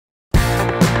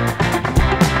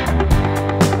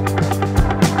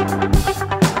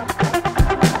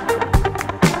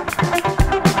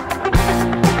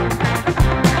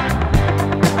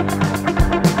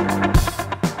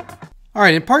All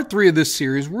right, in part 3 of this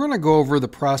series, we're going to go over the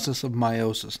process of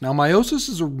meiosis. Now, meiosis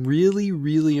is a really,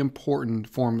 really important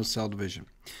form of cell division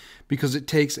because it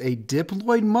takes a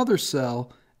diploid mother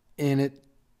cell and it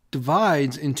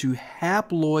divides into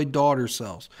haploid daughter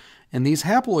cells. And these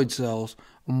haploid cells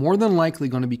are more than likely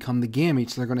going to become the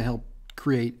gametes that are going to help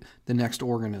create the next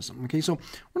organism. Okay, so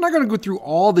we're not going to go through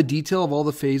all the detail of all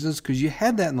the phases because you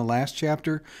had that in the last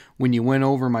chapter when you went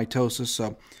over mitosis.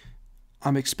 So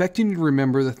I'm expecting you to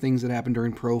remember the things that happen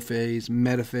during prophase,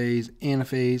 metaphase,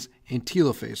 anaphase, and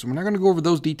telophase. So we're not going to go over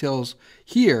those details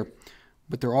here,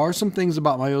 but there are some things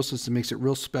about meiosis that makes it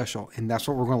real special, and that's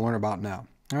what we're going to learn about now.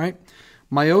 All right?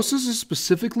 Meiosis is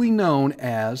specifically known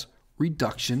as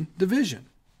reduction division.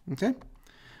 Okay?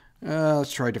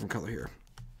 Let's try a different color here.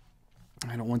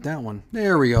 I don't want that one.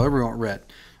 There we go. Everyone red.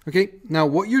 Okay? Now,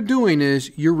 what you're doing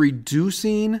is you're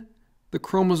reducing the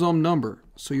chromosome number.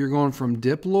 So you're going from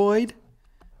diploid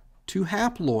to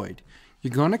haploid.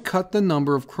 You're going to cut the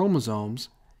number of chromosomes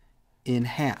in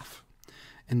half.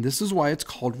 And this is why it's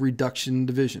called reduction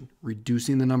division,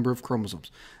 reducing the number of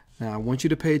chromosomes. Now, I want you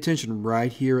to pay attention right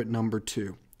here at number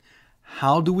 2.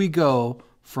 How do we go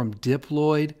from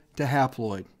diploid to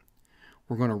haploid?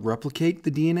 We're going to replicate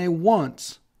the DNA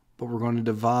once, but we're going to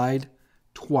divide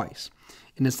twice.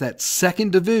 And it's that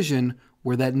second division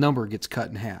where that number gets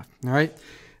cut in half. All right?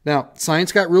 Now,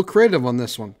 science got real creative on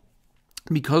this one.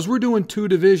 Because we're doing 2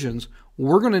 divisions,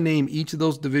 we're going to name each of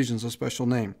those divisions a special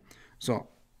name. So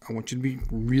I want you to be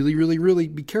really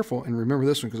be careful and remember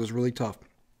this one because it's really tough.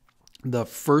 The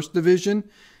first division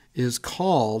is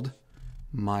called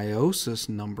meiosis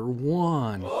number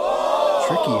 1. Tricky,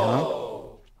 huh?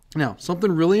 Now,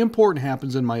 something really important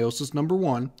happens in meiosis number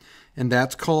 1, and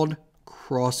that's called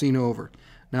crossing over.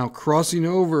 Now, crossing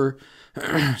over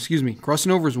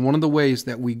is one of the ways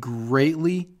that we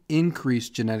greatly increase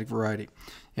genetic variety.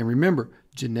 And remember,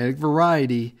 genetic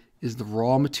variety is the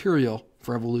raw material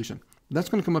for evolution. That's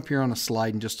going to come up here on a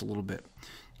slide in just a little bit.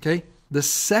 Okay? The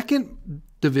second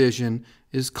division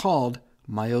is called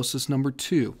meiosis number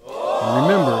 2. And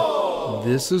remember,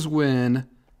 this is when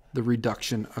the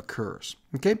reduction occurs.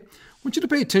 Okay? I want you to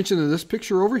pay attention to this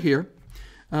picture over here.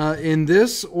 In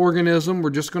this organism, we're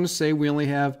just going to say we only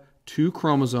have 2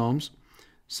 chromosomes.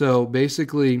 So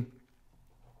basically,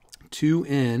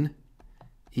 2n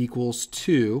equals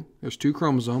 2. There's 2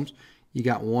 chromosomes. You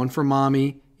got one from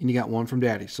mommy and you got one from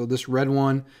daddy. So this red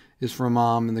one is from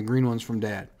mom and the green one's from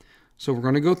dad. So we're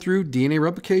going to go through DNA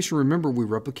replication. Remember, we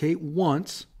replicate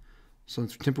once. So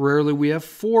temporarily we have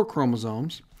 4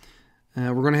 chromosomes.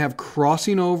 We're going to have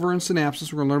crossing over and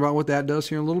synapsis. We're going to learn about what that does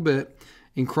here in a little bit.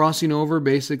 In crossing over,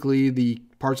 basically the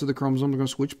parts of the chromosome are going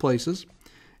to switch places.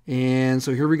 And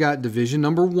so here we got division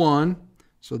number 1.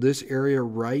 So this area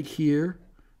right here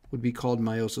would be called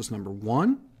meiosis number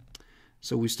 1.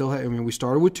 So we still have, we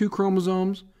started with 2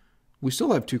 chromosomes. We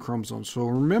still have 2 chromosomes. So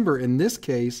remember, in this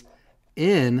case,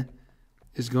 n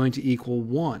is going to equal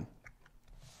 1.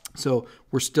 So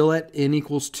we're still at n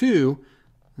equals 2.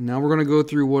 And now we're going to go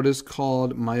through what is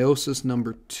called meiosis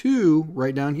number 2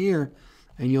 right down here.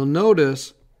 And you'll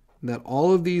notice that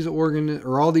all of these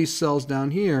all these cells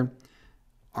down here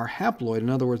are haploid. In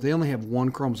other words, they only have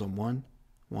 1 chromosome. 1,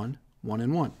 1, 1,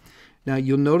 and 1. Now,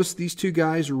 you'll notice these 2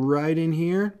 guys right in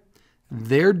here.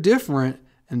 They're different,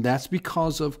 and that's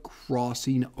because of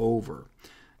crossing over.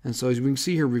 And so as we can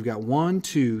see here, we've got 1,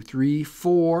 2, 3,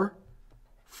 4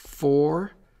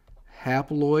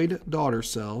 haploid daughter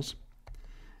cells.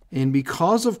 And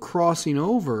because of crossing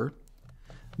over,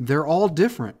 they're all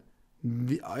different.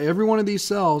 Every one of these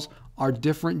cells are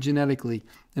different genetically,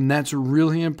 and that's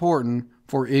really important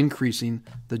for increasing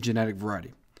the genetic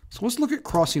variety. So let's look at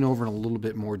crossing over in a little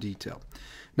bit more detail.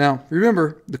 Now,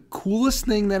 remember, the coolest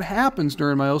thing that happens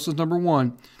during meiosis number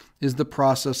 1 is the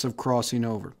process of crossing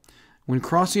over. When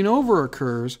crossing over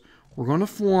occurs, we're going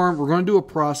to do a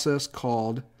process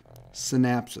called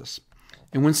synapsis.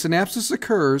 And when synapsis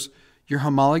occurs, your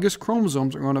homologous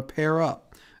chromosomes are going to pair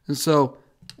up. And so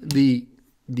the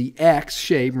X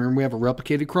shape, remember we have a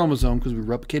replicated chromosome because we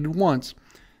replicated once.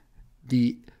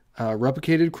 The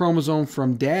replicated chromosome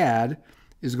from dad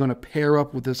is going to pair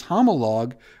up with this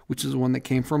homolog, which is the one that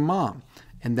came from mom.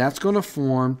 And that's going to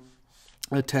form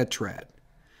a tetrad.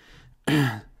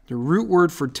 The root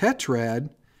word for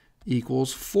tetrad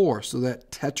equals 4. So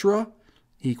that tetra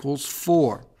equals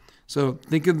 4. So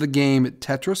think of the game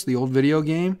Tetris, the old video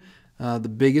game. The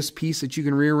biggest piece that you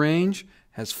can rearrange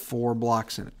has 4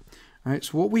 blocks in it. All right,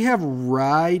 so what we have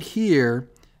right here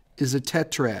is a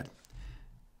tetrad.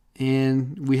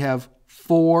 And we have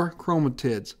 4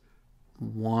 chromatids.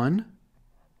 1,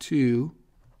 2,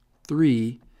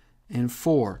 3, and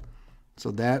 4.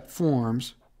 So that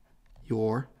forms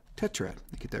your tetrad.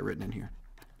 Get that written in here.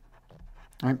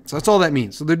 All right, so that's all that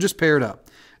means. So they're just paired up.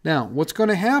 Now, what's going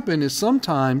to happen is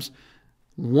sometimes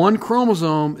one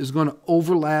chromosome is going to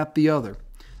overlap the other.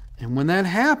 And when that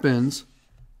happens,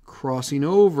 crossing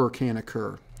over can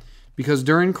occur. Because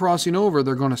during crossing over,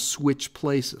 they're going to switch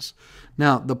places.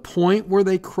 Now, the point where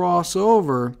they cross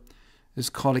over is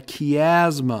called a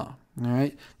chiasma. All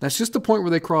right, that's just the point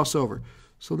where they cross over.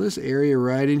 So this area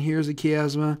right in here is a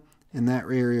chiasma, and that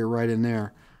area right in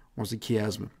there was a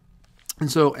chiasma.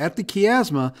 And so at the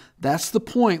chiasma, that's the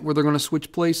point where they're going to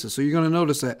switch places. So you're going to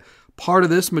notice that part of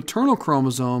this maternal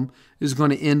chromosome is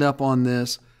going to end up on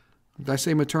this. Did I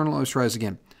say maternal? Let's try this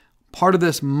again. Part of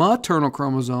this maternal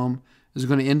chromosome is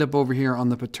going to end up over here on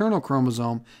the paternal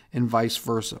chromosome and vice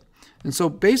versa. And so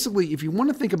basically, if you want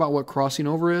to think about what crossing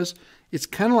over is, it's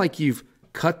kind of like you've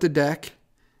cut the deck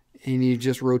and you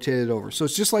just rotate it over. So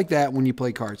it's just like that when you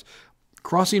play cards.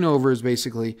 Crossing over is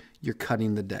basically you're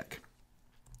cutting the deck.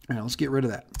 All right, let's get rid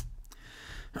of that.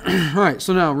 All right,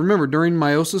 so now remember, during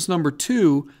meiosis number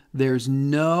 2, there's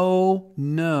no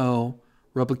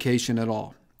replication at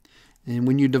all. And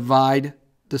when you divide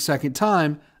the second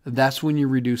time, that's when you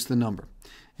reduce the number.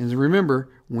 And remember,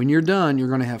 when you're done, you're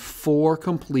going to have 4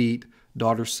 complete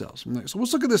daughter cells. So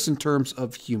let's look at this in terms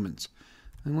of humans.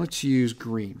 And let's use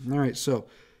green. All right, so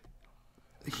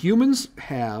humans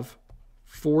have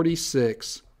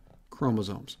 46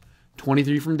 chromosomes.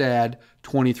 23 from dad,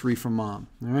 23 from mom.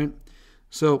 All right,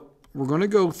 so we're going to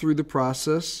go through the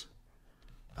process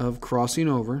of crossing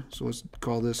over. So let's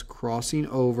call this crossing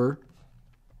over.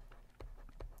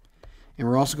 And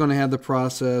we're also going to have the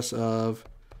process of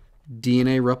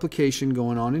DNA replication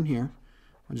going on in here.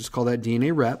 I'll just call that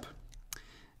DNA rep.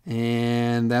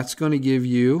 And that's going to give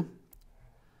you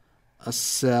a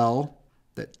cell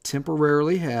that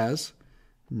temporarily has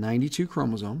 92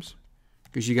 chromosomes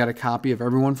because you got a copy of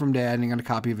everyone from dad and you got a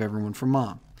copy of everyone from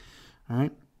mom. All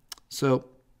right. So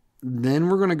then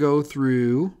we're going to go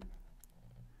through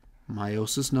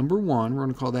meiosis number 1. We're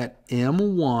going to call that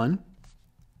M1.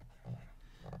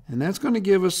 And that's going to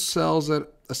give us cells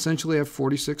that essentially have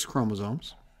 46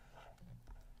 chromosomes.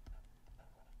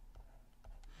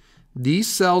 These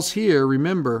cells here,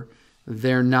 remember,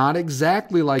 they're not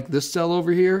exactly like this cell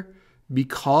over here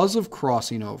because of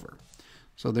crossing over.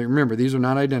 So remember, these are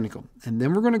not identical. And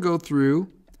then we're going to go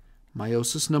through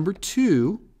meiosis number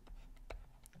 2.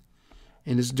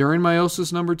 And it's during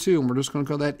meiosis number 2, and we're just going to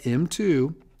call that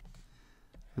M2.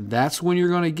 That's when you're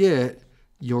going to get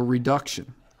your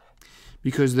reduction.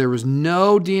 Because there was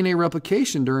no DNA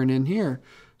replication during in here.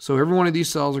 So every one of these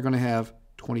cells are going to have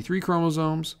 23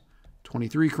 chromosomes,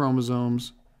 23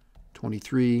 chromosomes,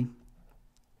 23,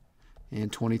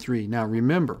 and 23. Now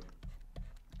remember,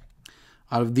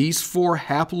 out of these 4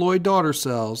 haploid daughter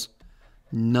cells,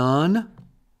 none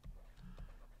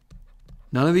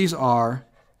of these are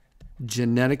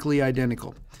genetically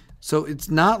identical. So it's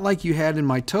not like you had in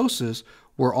mitosis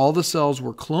where all the cells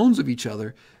were clones of each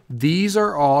other. These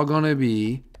are all going to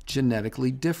be genetically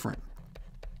different.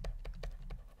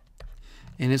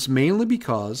 And it's mainly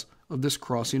because of this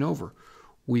crossing over.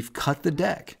 We've cut the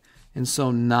deck. And so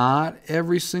not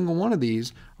every single one of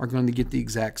these are going to get the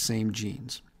exact same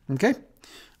genes. Okay?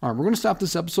 All right, we're going to stop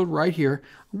this episode right here.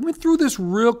 I went through this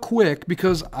real quick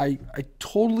because I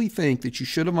totally think that you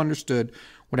should have understood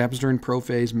what happens during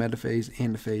prophase, metaphase,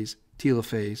 anaphase,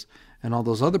 telophase, and all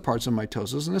those other parts of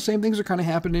mitosis. And the same things are kind of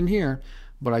happening here.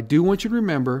 But I do want you to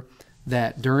remember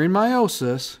that during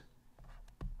meiosis,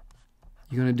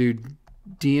 you're going to do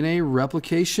DNA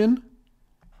replication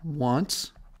one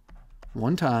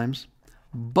times,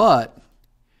 but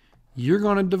you're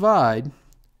going to divide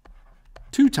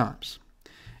 2 times.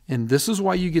 And this is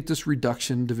why you get this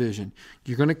reduction division.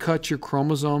 You're going to cut your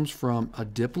chromosomes from a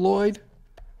diploid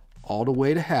all the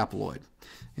way to haploid.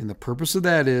 And the purpose of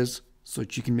that is so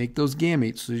that you can make those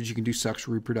gametes so that you can do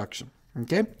sexual reproduction.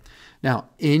 Okay? Now,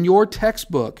 in your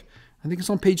textbook, I think it's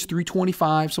on page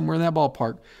 325, somewhere in that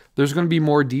ballpark, there's going to be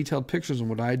more detailed pictures than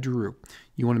what I drew.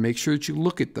 You want to make sure that you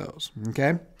look at those,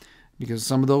 okay? Because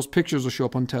some of those pictures will show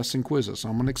up on tests and quizzes. So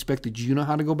I'm going to expect that you know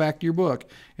how to go back to your book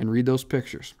and read those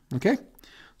pictures, okay?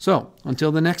 So,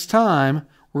 until the next time,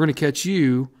 we're going to catch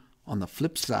you on the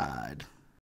flip side.